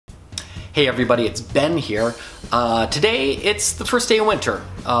Hey everybody, it's Ben here. Today it's the first day of winter.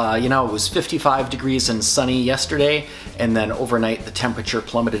 You know, it was 55 degrees and sunny yesterday, and then overnight the temperature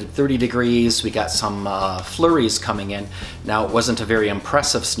plummeted to 30 degrees. We got some flurries coming in. Now, it wasn't a very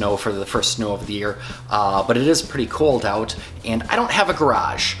impressive snow for the first snow of the year, but it is pretty cold out, and I don't have a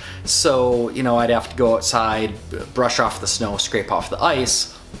garage. So, you know, I'd have to go outside, brush off the snow, scrape off the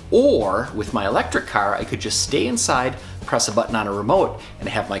ice, or with my electric car, I could just stay inside, press a button on a remote, and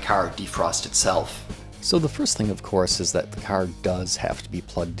have my car defrost itself. So the first thing, of course, is that the car does have to be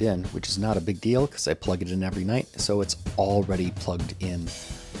plugged in, which is not a big deal because I plug it in every night, so it's already plugged in.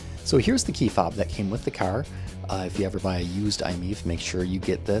 So here's the key fob that came with the car. If you ever buy a used iMiEV, make sure you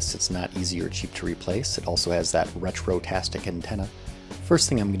get this. It's not easy or cheap to replace. It also has that retro-tastic antenna. First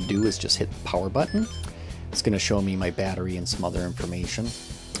thing I'm going to do is just hit the power button. It's going to show me my battery and some other information.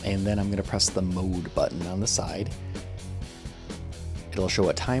 And then I'm going to press the mode button on the side. It'll show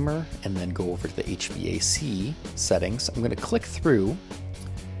a timer and then go over to the HVAC settings. I'm going to click through.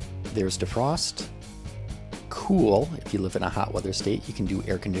 There's defrost, cool. If you live in a hot weather state, you can do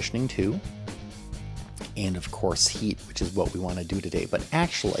air conditioning too. And of course heat, which is what we want to do today. But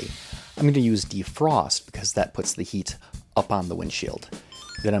actually, I'm going to use defrost because that puts the heat up on the windshield.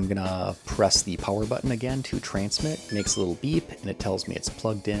 Then I'm gonna press the power button again to transmit. It makes a little beep and it tells me it's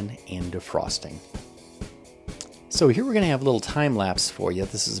plugged in and defrosting. So here we're gonna have a little time lapse for you.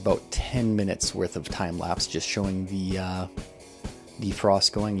 This is about 10 minutes worth of time lapse, just showing the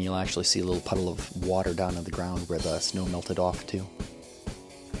defrost going. You'll actually see a little puddle of water down on the ground where the snow melted off to.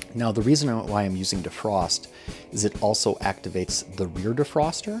 Now the reason why I'm using defrost is it also activates the rear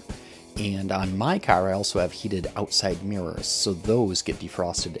defroster. And on my car, I also have heated outside mirrors, so those get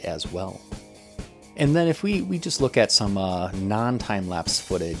defrosted as well. And then if we just look at some non-time-lapse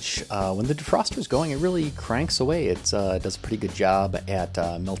footage, when the defroster is going, it really cranks away. It does a pretty good job at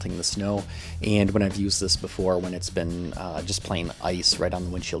melting the snow. And when I've used this before, when it's been just plain ice right on the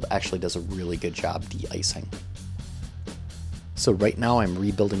windshield, it actually does a really good job de-icing. So right now I'm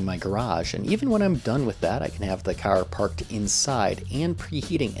rebuilding my garage, and even when I'm done with that, I can have the car parked inside and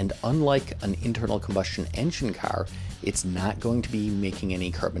preheating, and unlike an internal combustion engine car, it's not going to be making any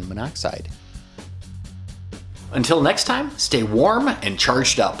carbon monoxide. Until next time, stay warm and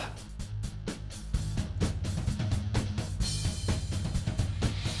charged up.